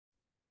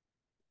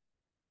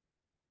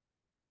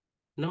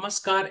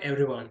Namaskar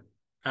everyone.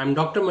 I'm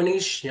Dr.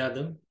 Manish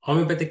Yadav,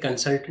 homeopathic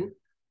consultant.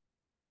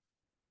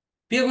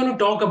 We are going to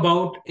talk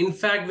about, in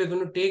fact, we're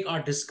going to take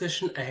our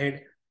discussion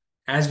ahead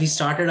as we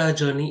started our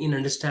journey in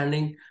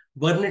understanding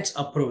Burnette's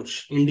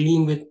approach in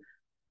dealing with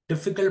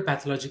difficult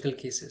pathological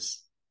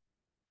cases.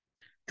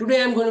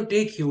 Today I'm going to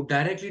take you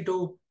directly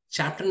to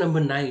chapter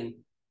number 9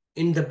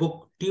 in the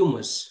book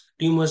Tumors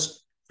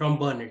from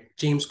Burnette,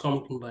 James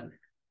Compton Burnette.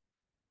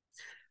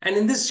 And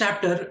in this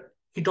chapter,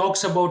 he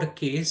talks about a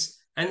case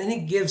and then he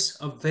gives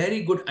a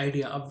very good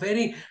idea, a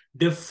very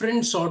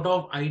different sort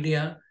of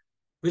idea,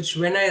 which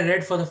when I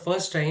read for the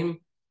first time,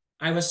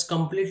 I was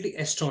completely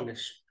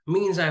astonished.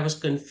 Means I was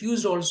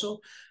confused also,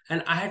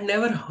 and I had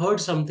never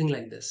heard something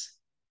like this.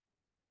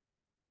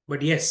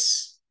 But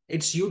yes,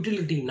 its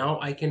utility now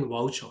I can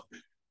vouch on.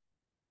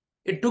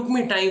 It took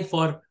me time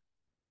for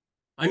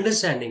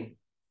understanding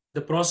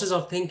the process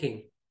of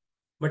thinking,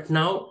 but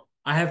now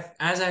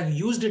as I've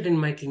used it in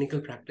my clinical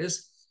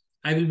practice,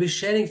 I will be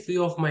sharing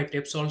few of my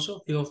tips also,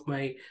 few of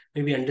my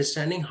maybe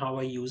understanding how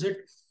I use it.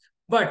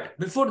 But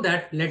before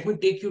that, let me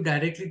take you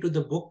directly to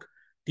the book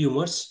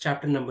Tumors,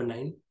 chapter number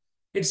 9.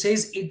 It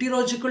says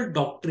etiological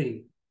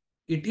doctrine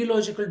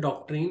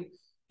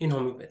in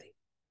homeopathy.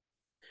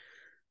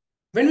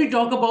 When we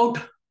talk about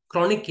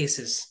chronic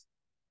cases,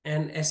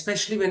 and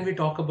especially when we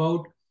talk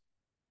about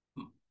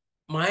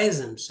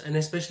miasms, and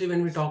especially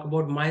when we talk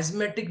about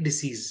miasmatic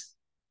disease,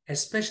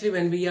 especially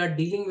when we are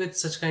dealing with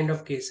such kind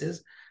of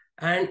cases,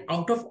 and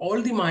out of all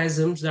the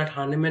miasms that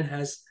Hahnemann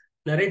has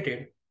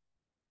narrated,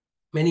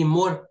 many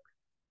more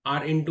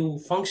are into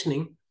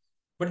functioning.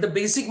 But the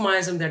basic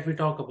miasm that we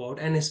talk about,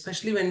 and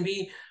especially when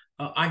we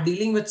are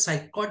dealing with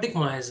psychotic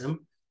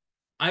miasm,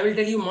 I will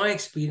tell you my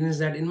experience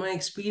that in my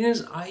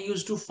experience, I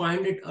used to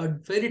find it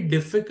very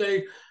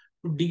difficult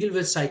to deal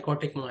with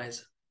psychotic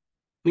miasm.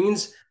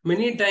 Means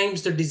many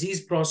times the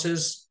disease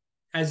process,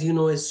 as you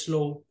know, is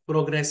slow,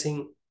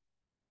 progressing.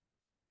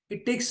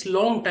 It takes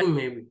long time,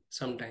 maybe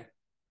sometime.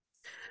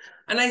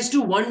 And I used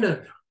to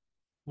wonder,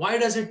 why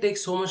does it take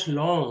so much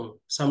long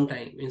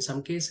sometime in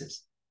some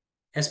cases,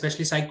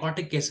 especially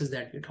psychotic cases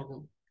that we're talking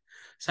about.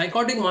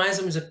 Psychotic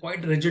miasm is a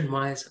quite rigid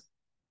miasm.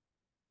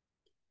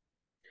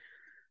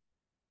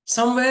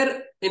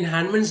 Somewhere in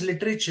Hahnemann's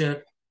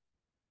literature,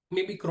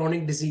 maybe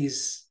chronic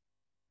disease,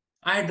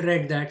 I had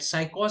read that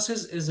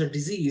psychosis is a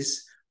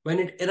disease when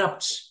it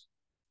erupts.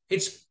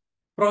 Its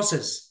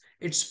process,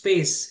 its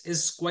pace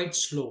is quite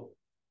slow,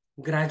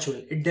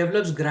 gradual. It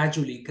develops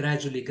gradually.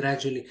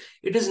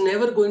 It is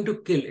never going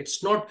to kill.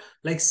 It's not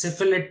like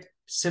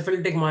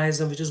syphilitic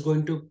miasm, which is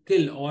going to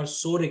kill, or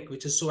psoric,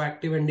 which is so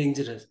active and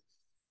dangerous.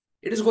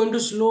 It is going to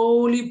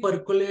slowly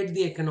percolate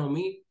the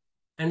economy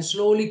and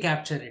slowly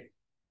capture it.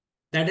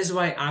 That is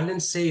why Allen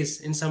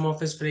says in some of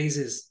his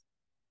phrases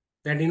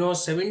that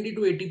 70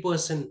 to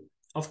 80%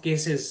 of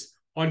cases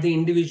or the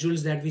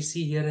individuals that we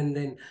see here and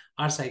then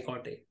are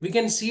psychotic. We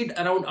can see it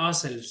around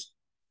ourselves.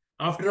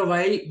 After a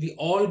while, we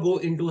all go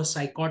into a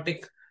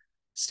psychotic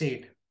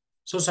state.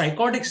 So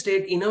psychotic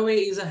state in a way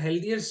is a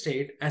healthier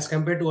state as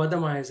compared to other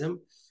miasm,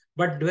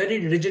 but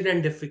very rigid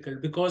and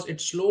difficult because it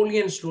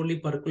slowly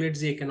percolates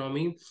the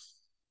economy.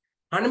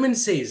 Hahnemann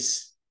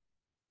says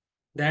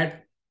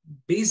that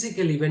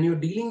basically when you're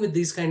dealing with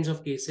these kinds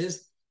of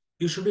cases,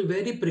 you should be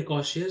very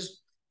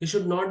precautious. You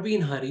should not be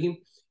in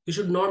hurry. You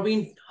should not be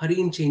in hurry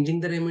in changing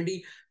the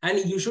remedy. And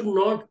you should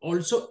not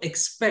also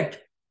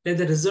expect that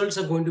the results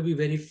are going to be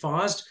very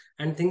fast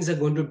and things are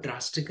going to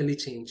drastically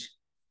change.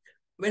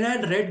 When I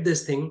had read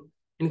this thing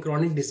in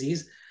chronic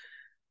disease,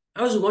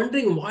 I was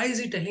wondering, why is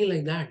he telling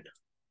like that?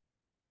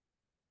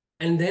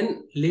 And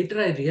then later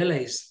I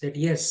realized that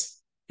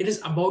yes, it is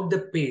about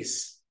the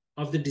pace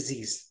of the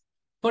disease.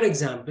 For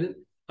example,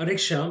 a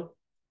rickshaw,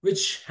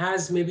 which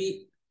has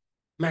maybe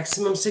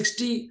maximum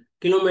 60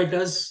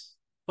 kilometers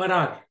per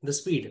hour, the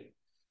speed.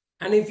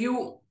 And if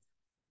you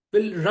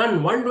will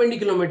run 120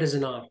 kilometers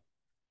an hour,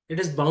 it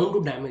is bound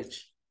to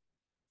damage.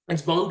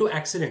 It's bound to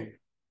accident.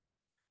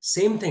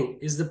 Same thing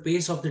is the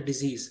pace of the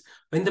disease.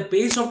 When the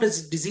pace of the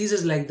disease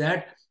is like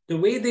that, the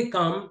way they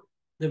come,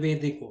 the way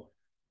they go.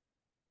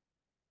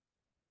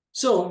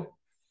 So,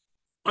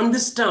 on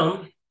this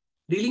term,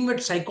 dealing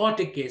with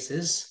psychotic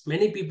cases,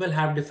 many people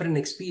have different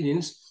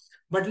experience,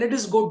 but let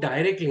us go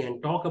directly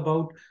and talk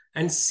about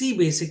and see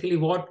basically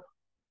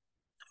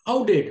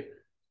how did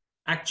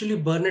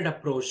actually Burnette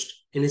approached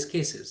in his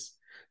cases.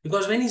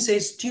 Because when he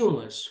says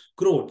tumors,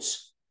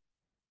 growths,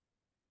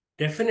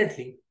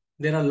 definitely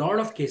there are a lot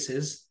of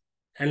cases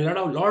and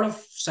a lot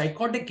of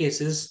psychotic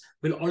cases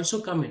will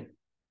also come in.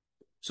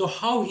 So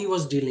how he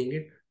was dealing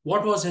it,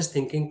 what was his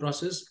thinking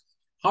process,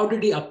 how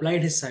did he apply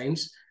his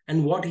science,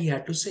 and what he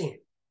had to say.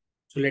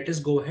 So let us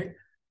go ahead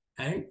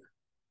and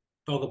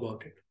talk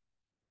about it.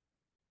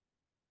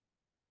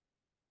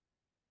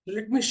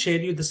 Let me share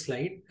you the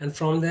slide, and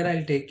from there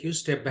I'll take you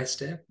step by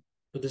step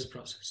to this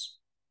process.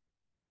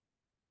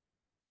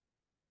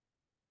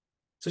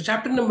 So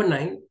chapter number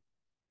 9,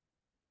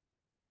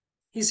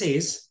 he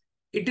says,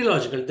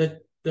 etiological.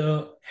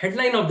 The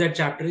headline of that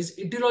chapter is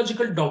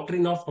Etiological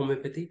Doctrine of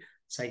Homeopathy,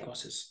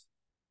 Sycosis.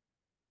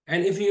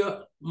 And if you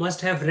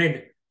must have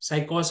read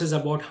Sycosis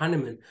about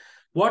Hahnemann,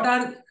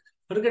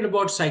 forget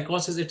about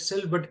Sycosis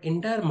itself, but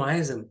entire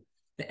miasm,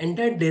 the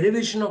entire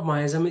derivation of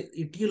miasm is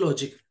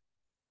etiological.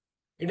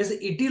 It is the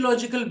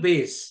etiological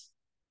base.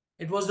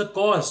 It was the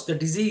cause, the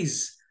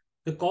disease,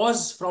 the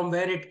cause from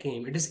where it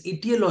came. It is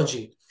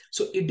etiology.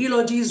 So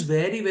etiology is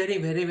very, very,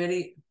 very,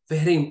 very,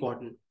 very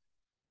important.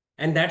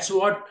 And that's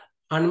what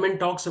Hahnemann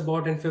talks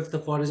about in Fifth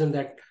Aphorism,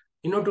 that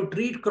to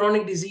treat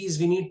chronic disease,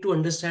 we need to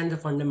understand the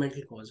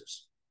fundamental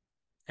causes.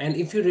 And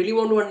if you really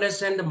want to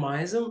understand the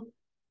miasm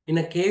in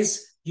a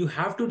case, you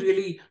have to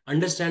really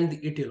understand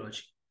the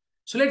etiology.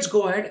 So let's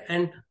go ahead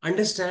and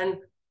understand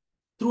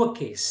through a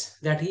case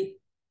that he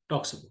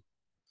talks about.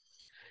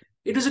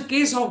 It was a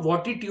case of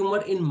warty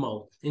tumor in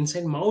mouth.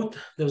 Inside mouth,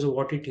 there was a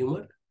warty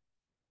tumor.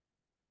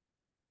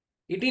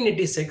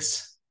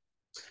 1886,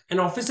 an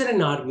officer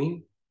in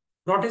army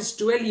brought his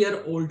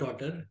 12-year-old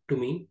daughter to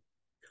me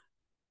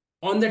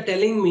on the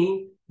telling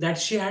me that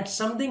she had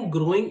something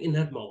growing in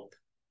her mouth.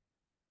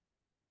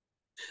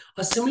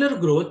 A similar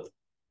growth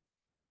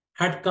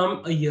had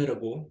come a year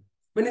ago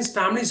when his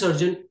family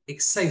surgeon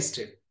excised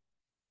it.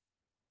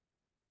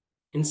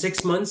 In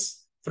 6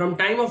 months from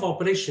time of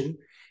operation,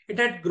 it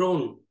had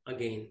grown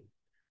again,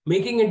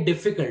 making it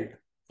difficult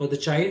for the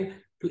child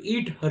to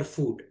eat her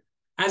food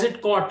as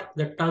it caught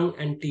the tongue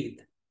and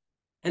teeth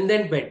and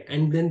then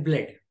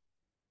bled.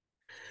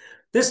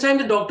 This time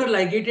the doctor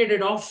ligated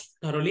it off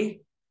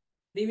thoroughly,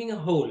 leaving a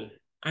hole,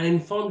 and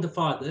informed the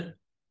father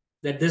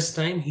that this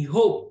time he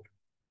hoped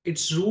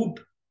its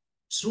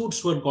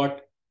roots were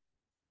got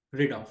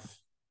rid of.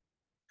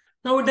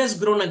 Now it has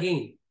grown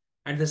again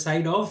at the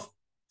side of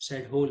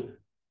said hole.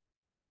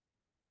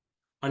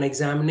 On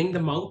examining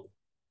the mouth,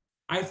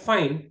 I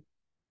find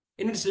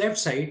in its left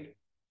side,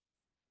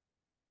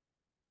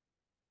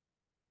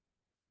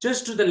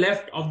 just to the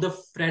left of the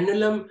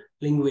frenulum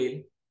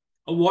linguale,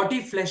 a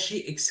warty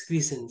fleshy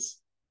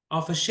excrescence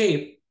of a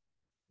shape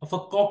of a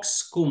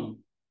cock's comb,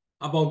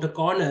 about a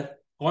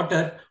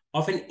quarter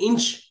of an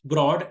inch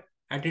broad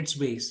at its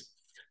base,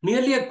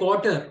 nearly a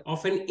quarter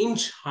of an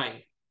inch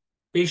high.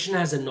 Patient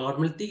has a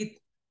normal teeth,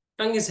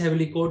 tongue is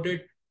heavily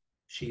coated,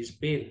 she is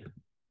pale.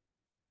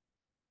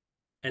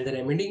 And the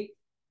remedy,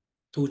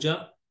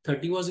 Thuja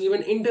 30, was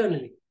given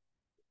internally.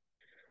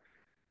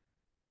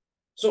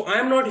 So I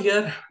am not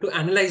here to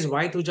analyze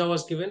why Thuja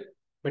was given,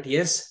 but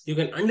yes, you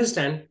can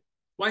understand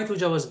why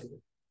Thuja was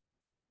given.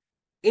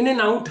 In and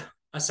out,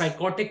 a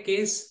psychotic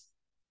case.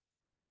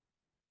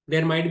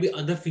 There might be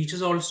other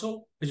features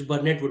also which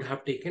Burnette would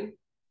have taken,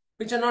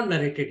 which are not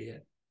narrated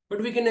here.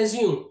 But we can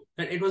assume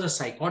that it was a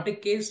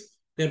psychotic case.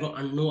 There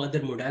were no other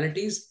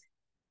modalities.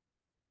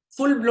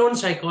 Full-blown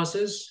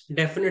psychosis,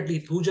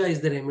 definitely Thuja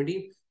is the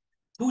remedy.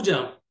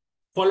 Thuja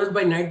followed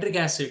by nitric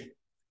acid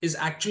is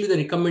actually the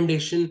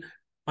recommendation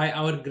by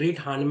our great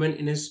Hahnemann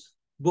in his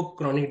book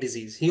Chronic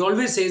Disease. He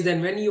always says that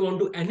when you want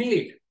to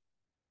annihilate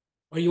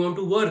or you want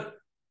to work,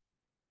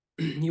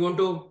 you want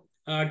to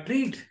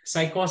treat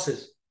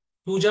psychosis,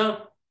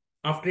 Thuja,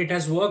 after it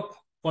has worked,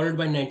 followed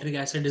by nitric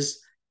acid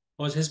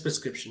was his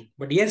prescription.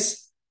 But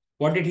yes,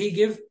 what did he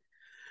give?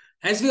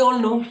 As we all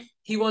know,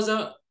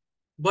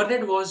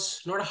 Burnette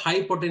was not a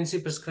high potency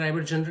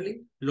prescriber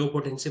generally, low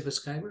potency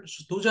prescriber.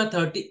 So Thuja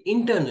 30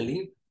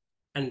 internally,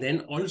 and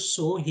then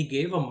also he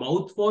gave a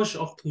mouthwash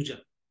of Thuja.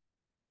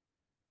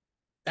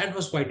 That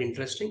was quite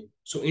interesting.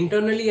 So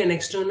internally and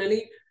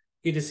externally,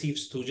 he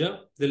receives Thuja.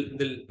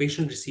 The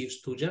patient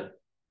receives Thuja.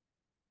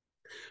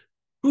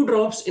 2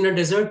 drops in a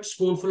dessert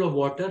spoonful of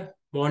water,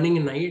 morning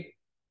and night.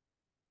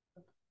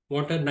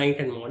 Water night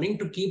and morning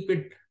to keep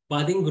it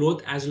bathing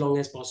growth as long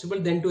as possible,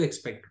 then to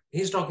expect.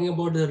 He's talking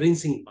about the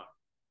rinsing part.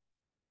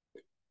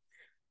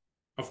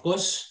 Of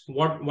course,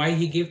 why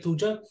he gave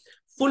Thuja?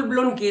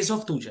 Full-blown case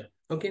of Thuja.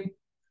 Okay.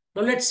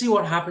 Now let's see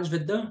what happens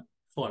with the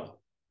follow.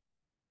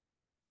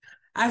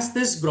 As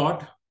this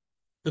brought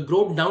the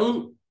growth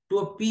down to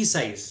a pea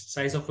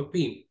size of a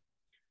pea,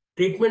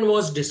 treatment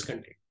was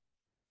discontinued.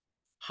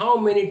 How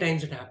many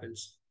times it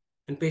happens?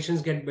 When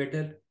patients get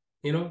better,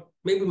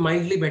 maybe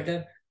mildly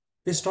better,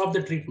 they stop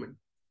the treatment.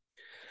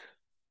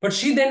 But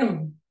she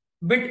then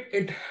bit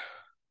it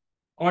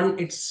on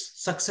its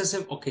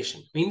successive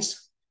occasion.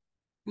 Means,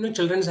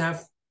 children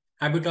have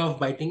habit of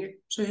biting it,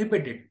 so he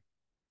bit it.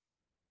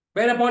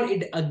 Whereupon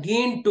it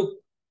again took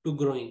to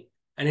growing.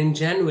 And in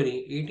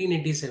January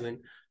 1887,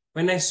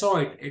 when I saw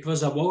it, it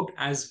was about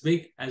as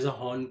big as a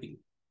hornbeam.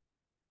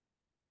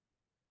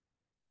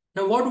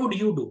 Now, what would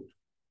you do?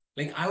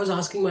 Like I was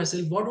asking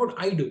myself, what would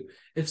I do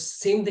if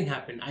same thing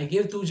happened? I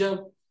gave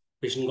Thuja,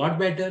 patient got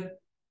better,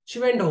 she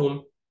went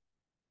home,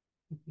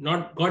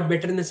 not got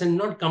better in the sense,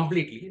 not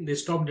completely, they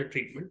stopped the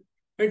treatment,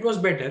 but it was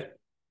better.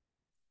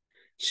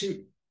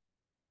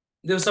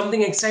 There was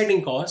something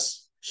exciting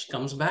cause, she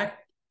comes back,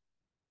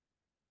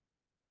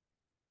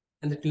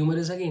 and the tumor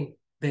is again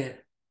there.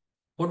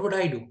 What would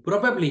I do?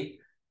 Probably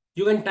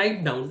you can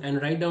type down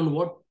and write down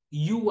what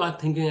you are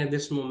thinking at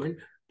this moment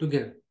to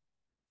give.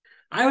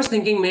 I was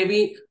thinking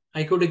maybe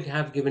I could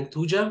have given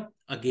Thuja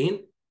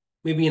again,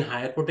 maybe in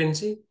higher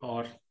potency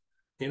or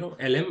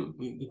LM,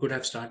 you could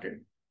have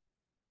started.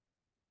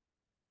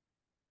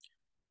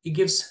 He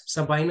gives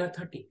Sabina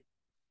 30.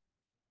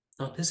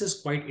 Now, this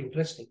is quite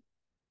interesting.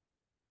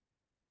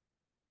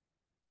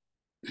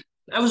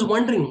 I was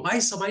wondering, why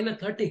Sabina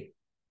 30?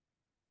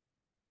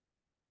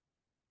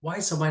 Why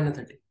Sabina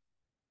 30?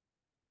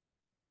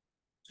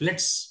 So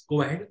let's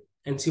go ahead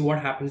and see what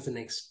happens the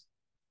next.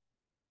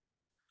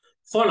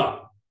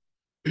 Follow-up.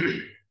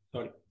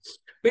 Sorry.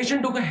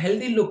 Patient took a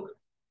healthy look,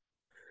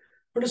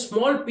 but a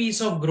small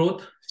piece of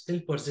growth still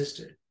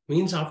persisted.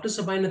 Means after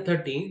Sabina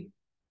 30,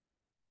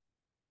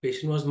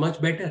 patient was much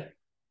better.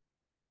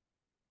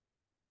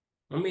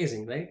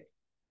 Amazing, right?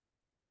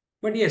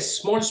 But yes,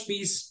 small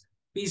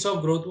piece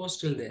of growth was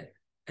still there.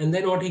 And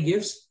then what he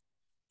gives?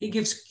 He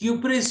gives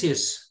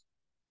cupressius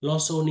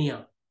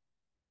lawsonia.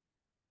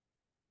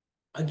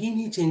 Again,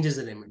 he changes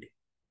the remedy.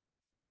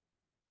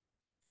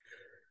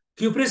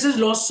 Cupressius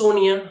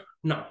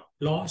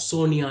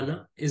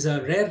lawsoniana is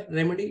a rare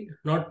remedy,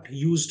 not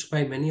used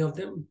by many of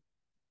them.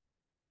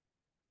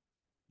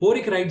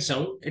 Boric writes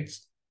down,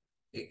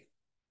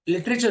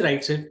 literature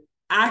writes it,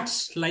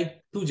 acts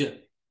like Tuja.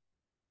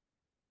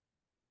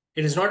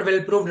 It is not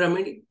well-proved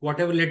remedy.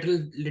 Whatever little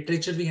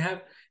literature we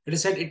have, it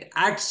is said it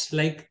acts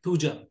like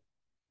Tuja.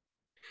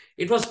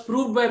 It was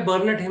proved by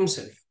Burnette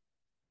himself.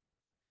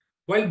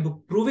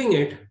 While proving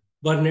it,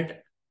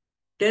 Burnette,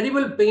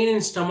 terrible pain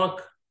in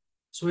stomach,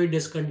 so he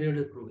discontinued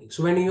the proving.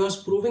 So when he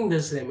was proving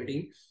this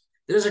remedy,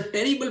 there was a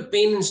terrible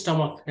pain in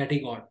stomach that he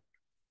got,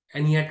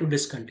 and he had to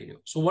discontinue.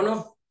 So one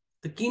of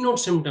the keynote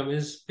symptom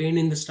is pain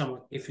in the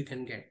stomach, if you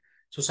can get.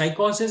 So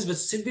psychosis with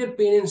severe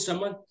pain in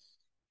stomach,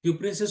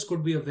 cupressus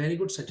could be a very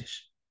good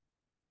suggestion.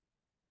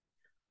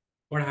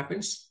 What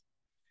happens?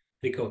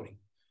 Recovery.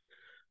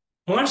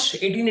 March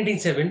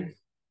 1887,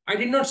 I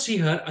did not see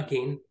her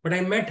again, but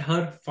I met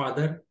her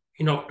father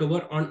in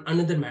October on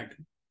another matter.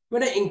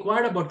 When I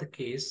inquired about the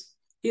case,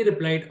 he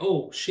replied,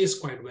 "Oh, she is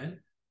quite well.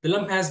 The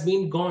lump has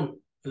been gone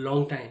a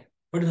long time,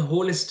 but the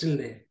hole is still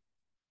there."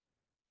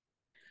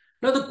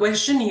 Now the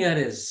question here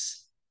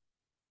is,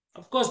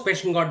 of course,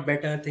 patient got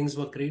better, things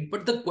were great,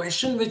 but the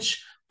question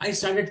which I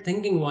started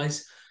thinking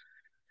was,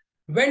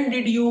 when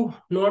did you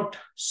not,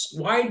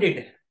 why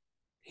did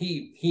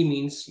he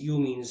means, you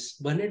means,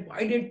 Burnette,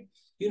 why did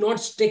you not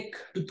stick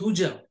to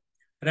Tuja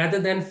rather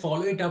than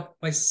follow it up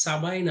by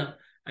Sabina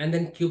and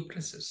then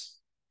cupressus?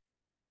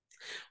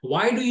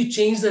 Why do you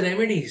change the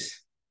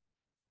remedies?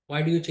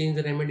 Why do you change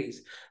the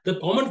remedies? The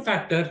common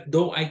factor,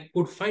 though I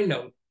could find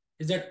out,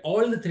 is that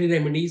all the three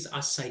remedies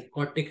are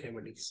psychotic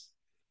remedies.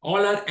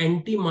 All are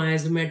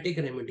anti-miasmatic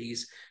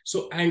remedies.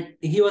 So, and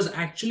he was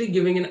actually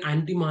giving an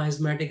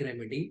anti-miasmatic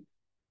remedy,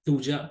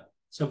 Tuja,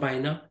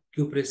 Sabina,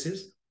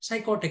 cupressus,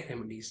 psychotic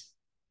remedies.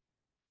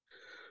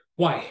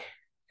 Why?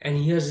 And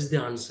here's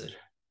the answer.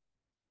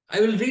 I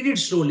will read it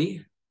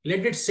slowly.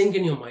 Let it sink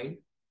in your mind.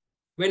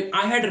 When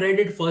I had read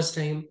it first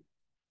time,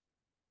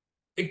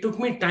 it took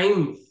me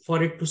time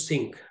for it to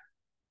sink.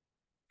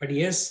 But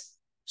yes,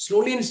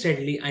 slowly and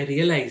steadily, I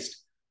realized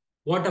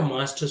what a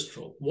master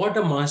stroke. What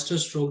a master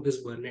stroke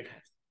this Burnette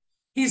has.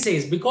 He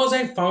says, because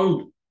I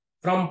found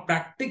from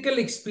practical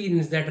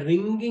experience that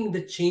ringing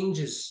the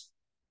changes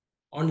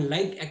on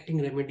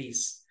like-acting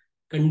remedies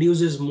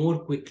conduces more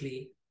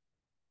quickly.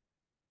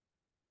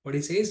 What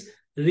he says,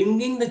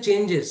 ringing the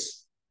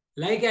changes,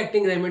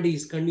 like-acting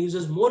remedies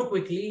conduces more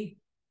quickly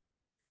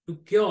to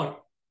cure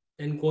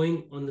than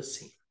going on the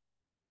same.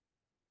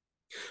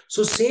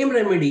 So same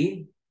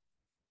remedy,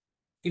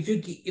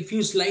 if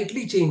you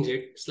slightly change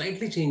it,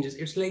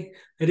 it's like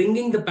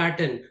ringing the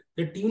pattern,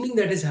 the tuning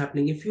that is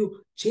happening. If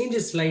you change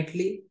it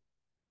slightly,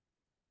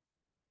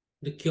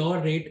 the cure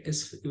rate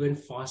is even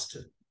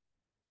faster.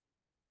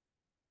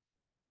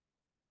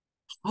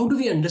 How do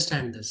we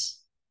understand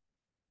this?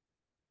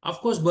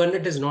 Of course,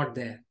 Burnette is not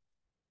there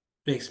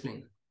to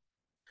explain.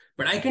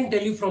 But I can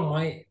tell you from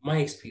my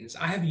experience,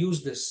 I have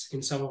used this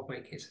in some of my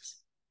cases.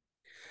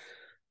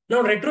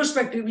 Now,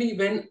 retrospectively,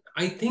 when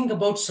I think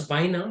about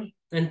Sabina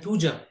and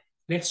Tuja,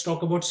 let's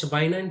talk about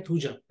Sabina and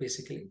Tuja,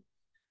 basically.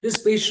 This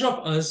patient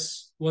of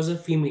us was a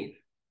female.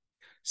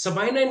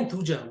 Sabina and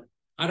Tuja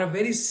are a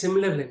very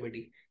similar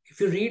remedy.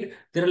 If you read,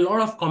 there are a lot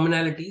of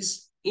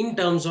commonalities in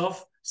terms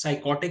of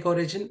psychotic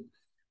origin,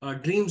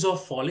 dreams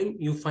of falling.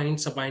 You find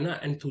Sabina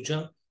and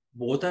Tuja,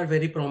 both are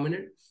very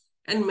prominent.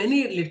 And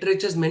many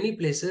literatures, many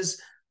places,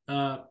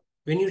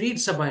 when you read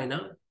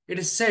Sabina, it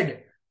is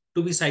said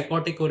to be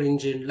psychotic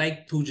origin,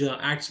 like Tuja,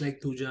 acts like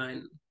Tuja,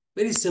 and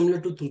very similar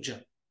to Tuja,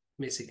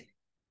 basically.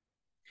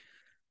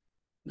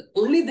 The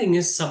only thing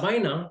is,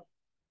 Sabina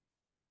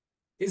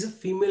is a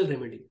female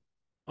remedy.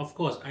 Of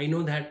course, I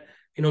know that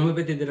in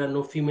homeopathy there are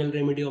no female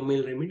remedy or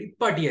male remedy,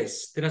 but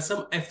yes, there are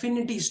some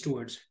affinities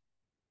towards it.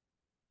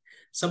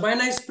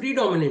 Sabina is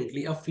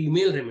predominantly a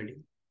female remedy.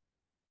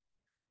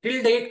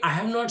 Till date, I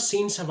have not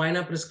seen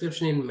Sabina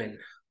prescription in men.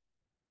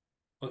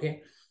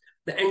 Okay,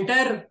 the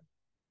entire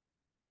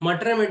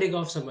matremedic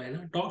of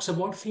Sabina talks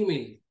about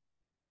female.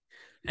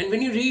 And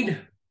when you read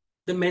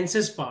the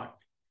menses part,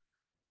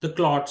 the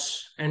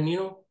clots, and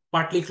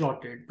partly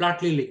clotted,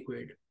 partly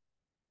liquid,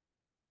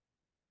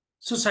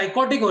 So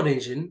psychotic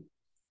origin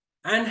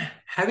and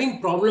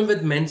having problem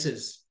with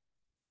menses.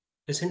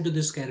 Listen to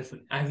this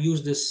carefully. I've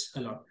used this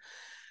a lot.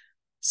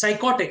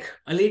 Psychotic,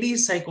 a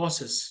lady's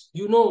psychosis.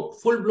 You know,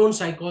 full-blown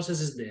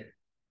psychosis is there.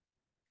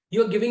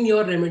 You're giving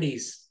your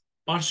remedies.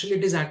 Partially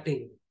it is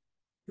acting.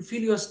 You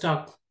feel you're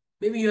stuck.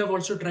 Maybe you have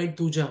also tried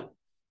Tuja,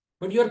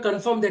 but you're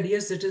confirmed that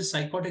yes, it is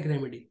psychotic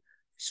remedy.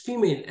 It's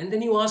female. And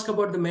then you ask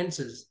about the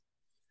menses.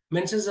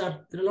 Menses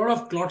are, there are a lot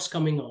of clots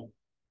coming on.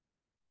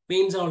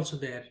 Pains are also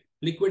there.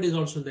 Liquid is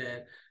also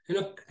there.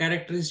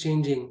 Character is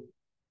changing.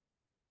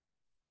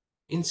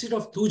 Instead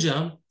of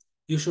Tuja,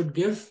 you should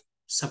give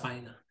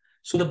Sabina.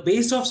 So the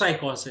base of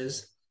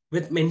psychosis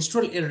with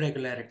menstrual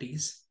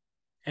irregularities,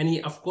 and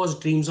he of course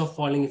dreams of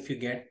falling if you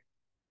get.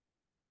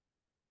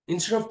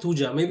 Instead of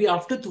Tuja, maybe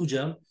after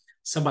Tuja,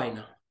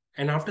 Sabina.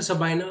 And after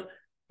Sabina,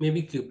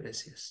 maybe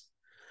Cupresius.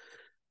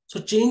 So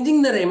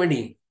changing the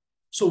remedy.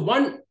 So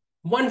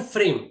one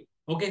frame.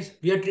 Okay,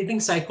 we are treating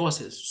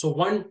psychosis. So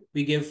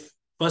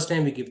first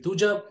time we give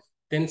Tuja,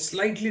 then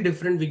slightly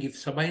different we give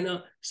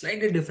Sabina,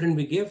 slightly different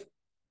we give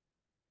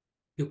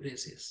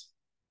Cupresius.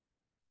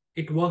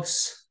 It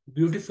works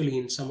beautifully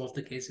in some of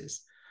the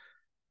cases.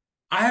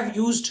 I have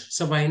used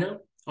Sabina.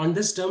 On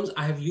this terms,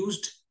 I have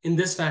used in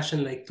this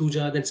fashion like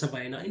Tuja, then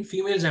Sabina. In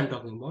females, I'm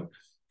talking about,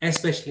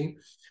 especially.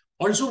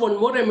 Also, one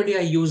more remedy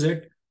I use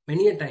it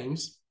many a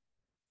times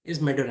is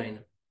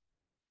Medorrhinum.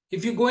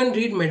 If you go and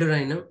read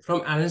Medorrhinum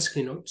from Alan's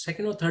keynote,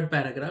 second or third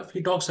paragraph,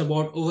 he talks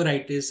about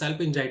ovaritis,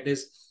 salpingitis,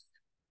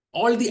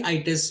 all the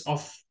itis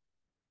of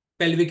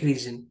pelvic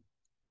region.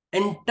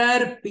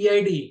 Entire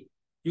PID,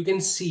 you can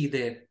see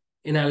there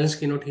in Alan's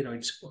keynote, he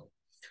writes about.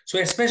 So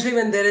especially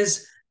when there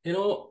is,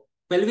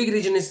 pelvic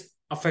region is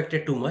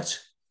affected too much,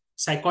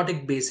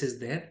 psychotic base is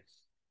there.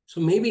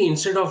 So maybe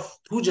instead of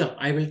Thuja,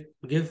 I will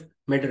give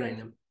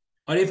Medorrhinum.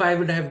 Or if I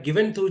would have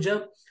given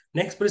Thuja,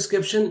 next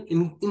prescription,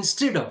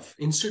 instead of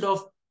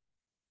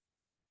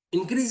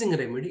increasing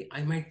remedy,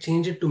 I might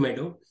change it to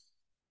Medo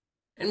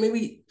and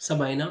maybe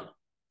Sabina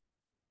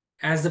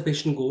as the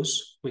patient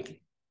goes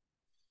quickly.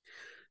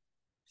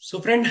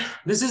 So friend,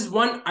 this is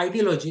one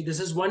ideology,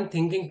 this is one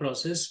thinking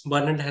process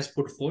Burnette has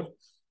put forth.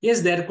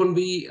 Yes, there could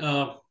be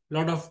a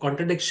lot of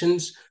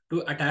contradictions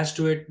to attach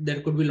to it.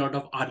 There could be a lot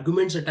of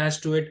arguments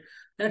attached to it.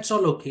 That's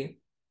all okay.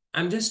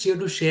 I'm just here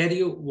to share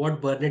you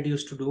what Burnette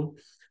used to do,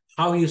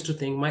 how he used to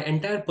think. My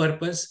entire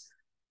purpose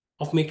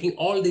of making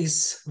all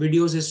these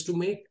videos is to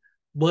make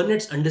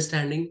Burnette's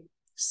understanding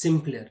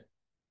simpler.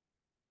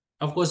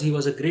 Of course, he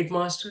was a great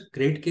master,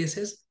 great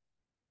cases.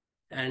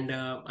 And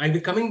I'll be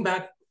coming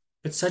back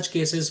with such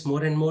cases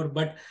more and more.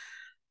 But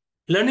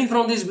learning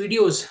from these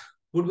videos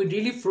would be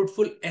really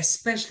fruitful,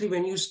 especially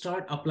when you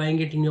start applying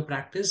it in your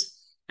practice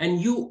and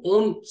you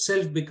own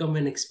self become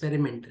an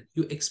experimenter.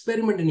 You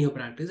experiment in your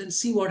practice and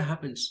see what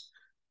happens.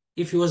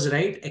 If you was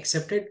right,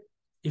 accept it.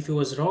 If you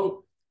was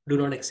wrong, do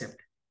not accept it.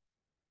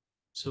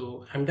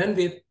 So I'm done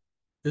with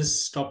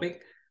this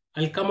topic.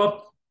 I'll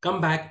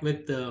come back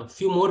with a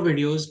few more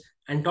videos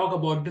and talk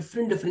about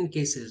different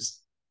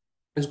cases.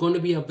 It's going to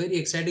be a very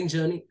exciting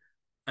journey.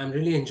 I'm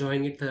really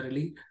enjoying it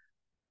thoroughly.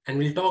 And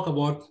we'll talk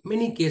about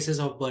many cases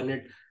of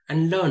Burnette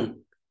and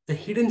learn the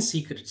hidden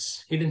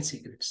secrets,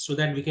 so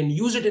that we can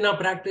use it in our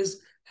practice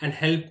and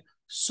help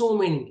so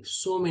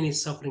many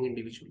suffering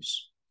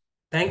individuals.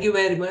 Thank you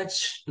very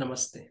much.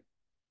 Namaste.